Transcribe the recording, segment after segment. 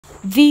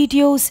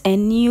videos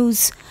and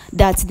news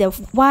that the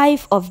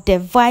wife of the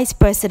vice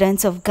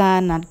president of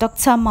Ghana,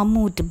 Dr.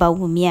 Muhammadu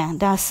Bawumia,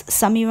 that's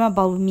Samira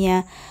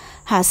Bawumia,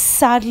 has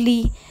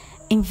sadly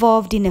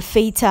involved in a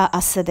fatal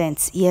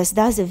accident. Yes,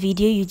 that's the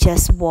video you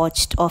just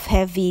watched of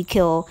her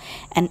vehicle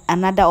and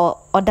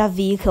other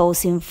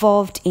vehicles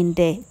involved in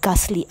the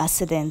ghastly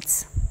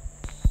accident.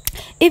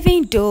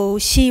 Even though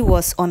she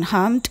was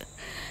unharmed,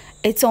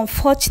 it's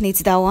unfortunate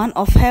that one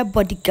of her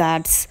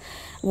bodyguards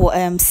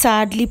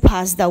sadly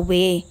passed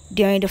away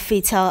during the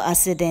fatal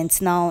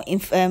accident. Now,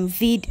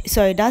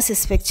 that's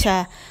his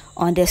picture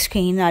on the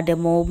screen at the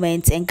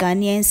moment, and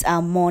Ghanaians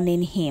are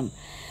mourning him.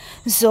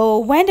 So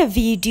when the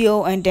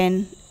video and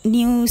then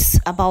news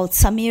about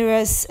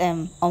Samira's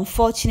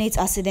unfortunate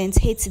accident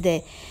hit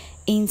the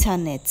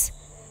internet,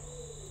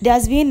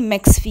 there's been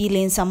mixed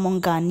feelings among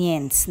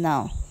Ghanaians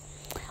now.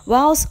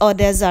 Whilst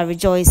others are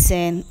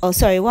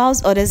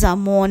whilst others are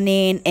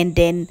mourning and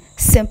then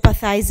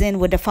sympathizing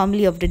with the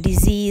family of the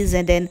deceased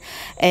and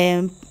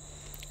then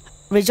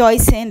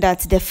rejoicing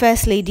that the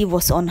First Lady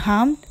was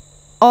unharmed,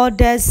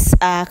 others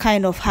are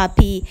kind of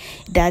happy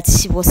that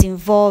she was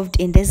involved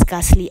in this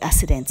ghastly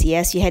accident.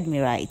 Yes, you heard me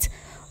right.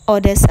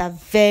 Others are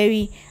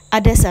very,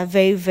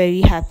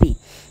 very happy.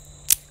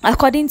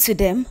 According to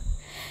them,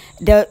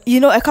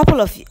 a couple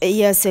of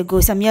years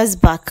ago, some years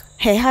back,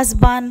 her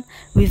husband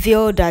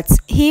revealed that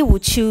he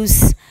would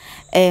choose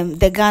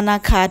the Ghana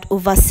card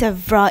over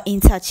several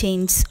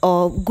interchanges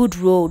or good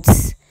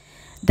roads.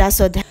 That's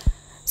what.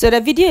 So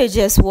the video you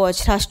just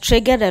watched has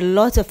triggered a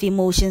lot of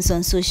emotions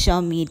on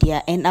social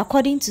media, and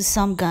according to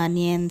some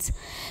Ghanaians,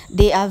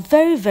 they are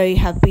very, very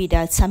happy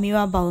that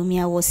Samira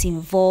Bawumia was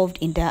involved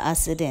in the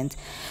accident.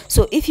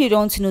 So if you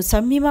don't know,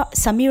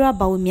 Samira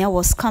Bawumia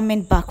was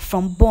coming back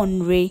from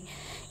Bonre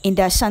in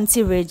the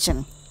Ashanti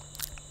region.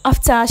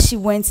 After she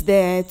went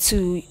there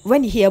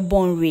when you hear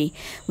Bonre,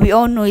 we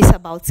all know it's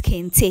about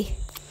Kente.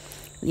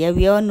 Yeah,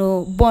 we all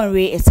know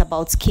Bonre is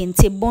about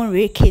Kente.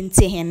 Bonre,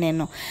 Kente,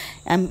 Heneno.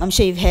 I'm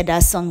sure you've heard that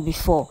song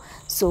before.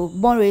 So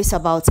Bonre is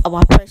about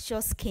our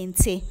precious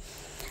Kente,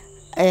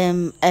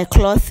 a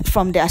cloth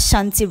from the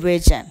Ashanti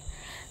region.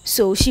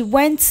 So she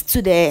went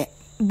to the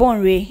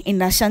Bonre in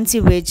the Ashanti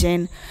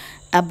region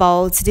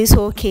about this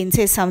whole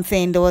Kente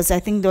something. I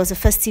think there was a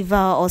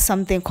festival or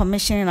something,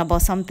 commissioning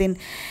about something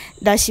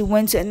that she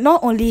went to. And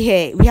not only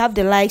her, we have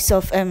the likes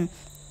of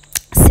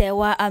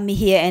Sewa Ami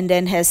here, and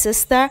then her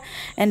sister,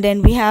 and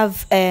then we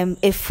have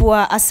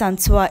Efua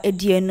Asantwa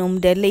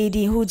Edienom, the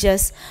lady who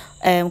just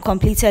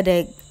completed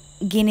the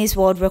Guinness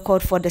World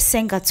Record for the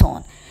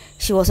Singathon.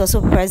 She was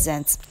also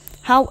present.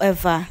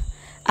 However,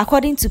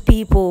 according to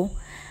people,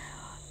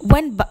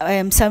 when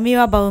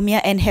Samira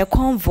Bawumia and her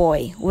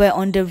convoy were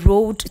on the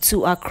road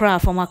to Accra,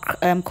 from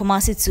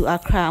Kumasi to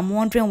Accra, I'm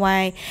wondering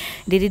why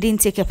they didn't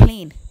take a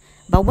plane.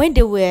 But when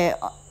they were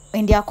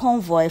in their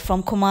convoy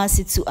from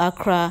Kumasi to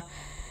Accra,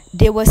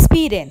 they were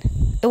speeding.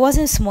 It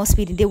wasn't small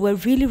speeding. They were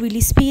really,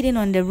 really speeding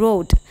on the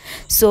road.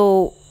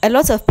 So a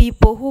lot of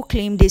people who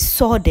claim they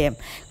saw them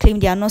claim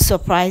they are not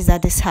surprised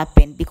that this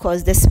happened,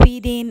 because the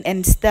speeding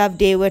and stuff,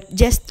 they were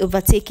just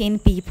overtaking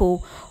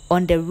people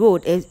on the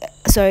road.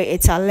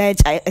 It's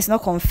alleged. It's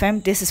not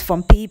confirmed. This is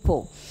from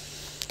people.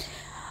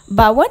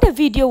 But when the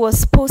video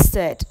was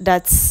posted,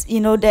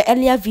 the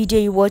earlier video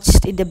you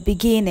watched in the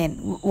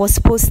beginning was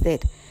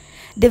posted,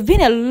 there've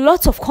been a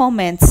lot of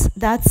comments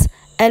that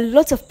a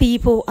lot of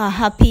people are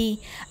happy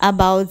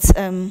about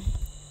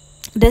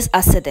this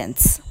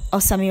accident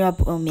of Samira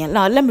Bawumia.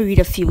 Now, let me read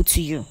a few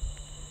to you.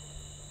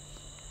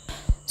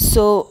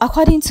 So,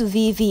 according to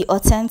Vivi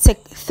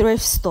Authentic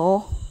Thrift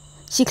Store,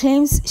 she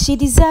claims she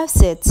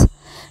deserves it.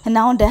 And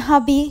now the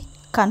hubby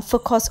can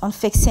focus on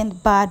fixing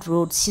bad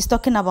roads. She's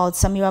talking about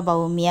Samira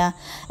Bawumia,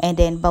 and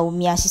then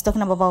she's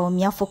talking about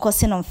Bawumia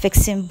focusing on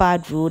fixing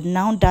bad road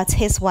now that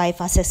his wife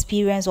has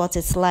experienced what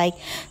it's like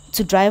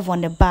to drive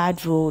on a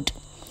bad road.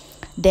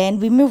 Then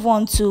we move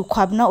on to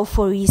Kwabna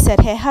Ofori. He said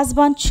her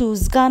husband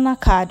chose Ghana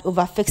card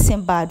over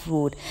fixing bad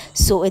road,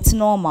 so it's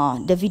normal.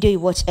 The video you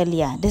watched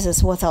earlier, this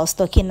is what I was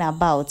talking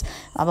about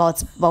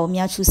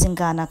Bawumia choosing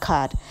Ghana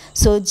card.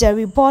 So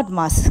Jerry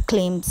Bodmas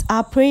claims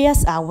our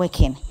prayers are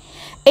working.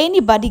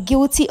 Anybody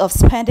guilty of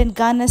spending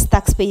Ghana's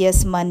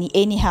taxpayers' money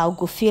anyhow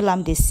go feel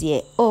this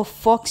year. Oh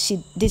fuck,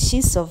 did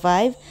she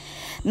survive?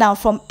 Now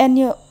from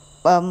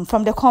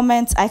the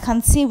comments, I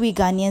can see we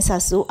Ghanaians are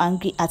so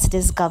angry at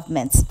this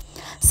government.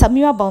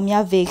 Samira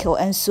Bawumia vehicle,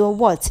 and so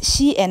what?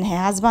 She and her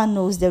husband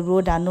knows the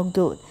road are no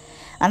good.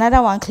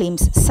 Another one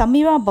claims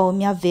Samira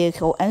Bawumia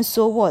vehicle, and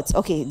so what?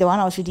 Okay, the one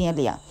I was reading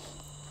earlier.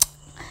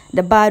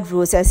 The bad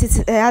roads.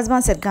 Her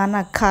husband said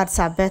Ghana cards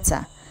are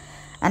better.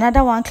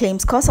 Another one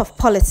claims cause of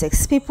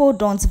politics, people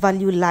don't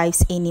value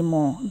lives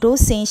anymore.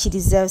 Those saying she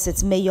deserves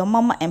it, may your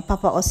mama and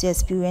papa also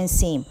experience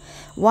same.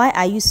 Why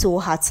are you so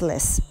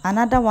heartless?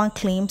 Another one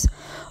claims,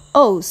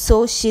 oh,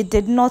 so she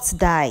did not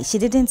die. She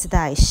didn't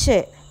die.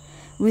 Shit.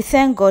 We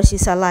thank God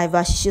she's alive,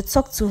 but she should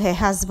talk to her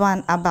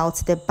husband about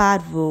the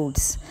bad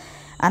roads.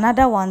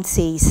 Another one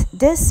says,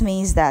 this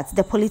means that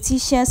the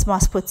politicians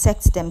must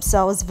protect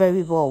themselves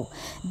very well.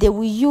 They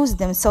will use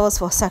themselves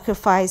for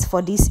sacrifice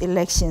for these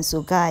elections.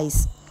 So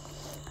guys,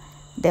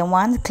 then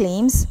one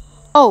claims,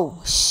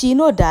 oh, she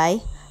no die,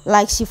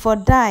 like she for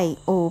die,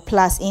 oh,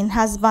 plus in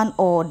husband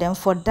or then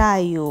for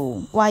die,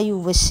 oh, why you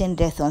wishing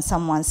death on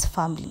someone's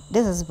family?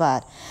 This is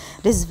bad.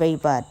 This is very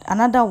bad.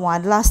 Another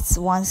one, last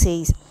one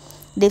says,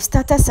 they've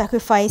started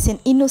sacrificing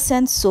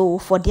innocent soul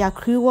for their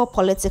cruel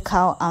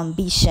political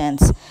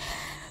ambitions.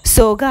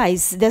 So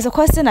guys, there's a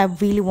question I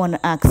really want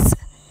to ask.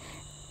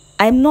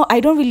 I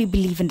don't really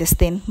believe in this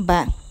thing,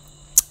 but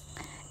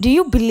do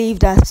you believe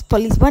that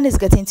when it's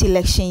getting to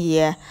election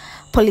year,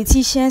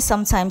 politicians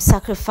sometimes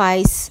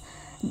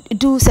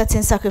do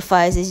certain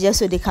sacrifices just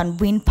so they can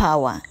win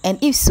power? And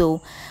if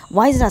so,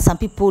 why is it that some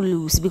people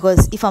lose?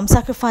 Because if I'm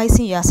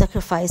sacrificing, you are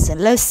sacrificing.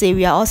 Let's say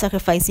we are all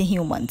sacrificing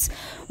humans.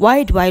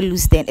 Why do I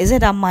lose then? Is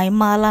it that my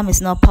malam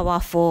is not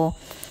powerful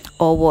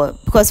or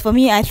what? Because for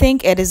me, I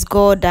think it is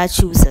God that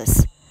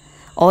chooses,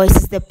 or it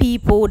is the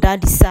people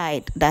that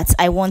decide that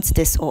I want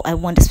this or I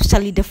want,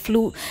 especially the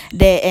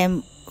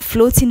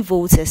floating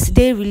voters.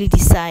 They really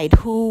decide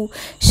who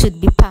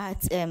should be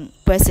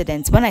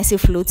president. When I say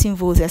floating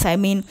voters, I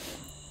mean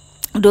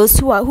those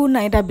who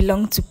neither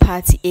belong to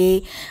party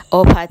A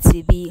or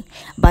party B,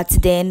 but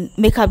then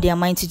make up their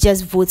mind to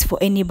just vote for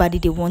anybody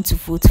they want to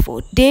vote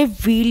for. They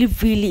really,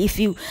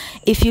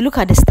 if you look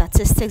at the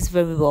statistics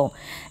very well,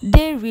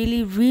 they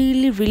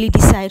really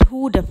decide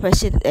who the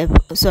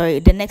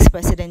next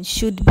president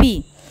should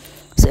be.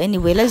 So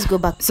anyway, let's go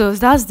back. So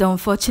that's the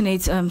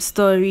unfortunate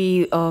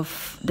story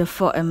of the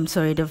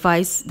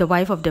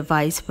wife of the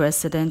vice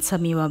president,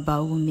 Samira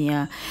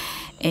Bawumia.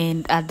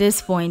 And at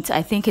this point,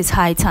 I think it's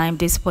high time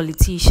these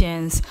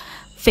politicians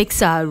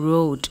fix our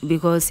road,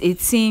 because it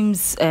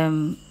seems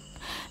I'm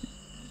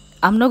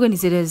not going to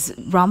say there's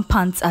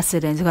rampant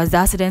accidents, because the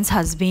accidents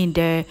has been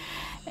there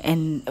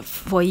and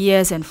for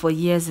years and for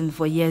years and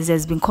for years.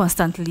 There's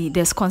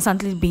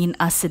constantly been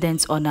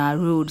accidents on our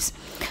roads,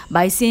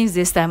 but it seems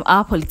this time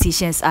our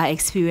politicians are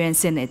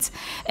experiencing it.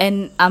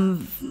 And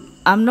I'm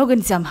not going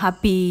to say I'm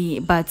happy,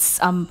 but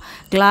I'm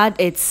glad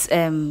it's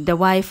the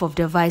wife of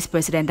the vice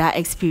president that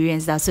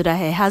experienced that, so that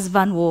her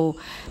husband will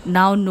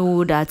now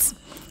know that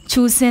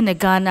choosing a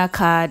Ghana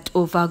card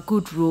over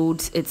good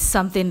roads, it's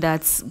something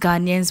that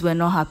Ghanaians were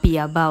not happy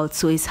about.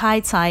 So it's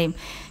high time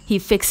he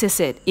fixes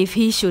it. If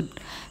he should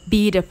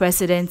be the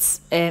president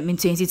in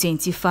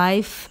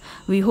 2025,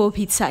 we hope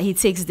he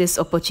takes this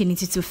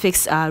opportunity to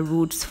fix our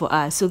roads for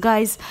us. So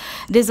guys,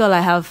 this is all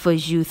I have for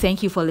you.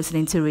 Thank you for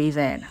listening to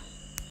Raven.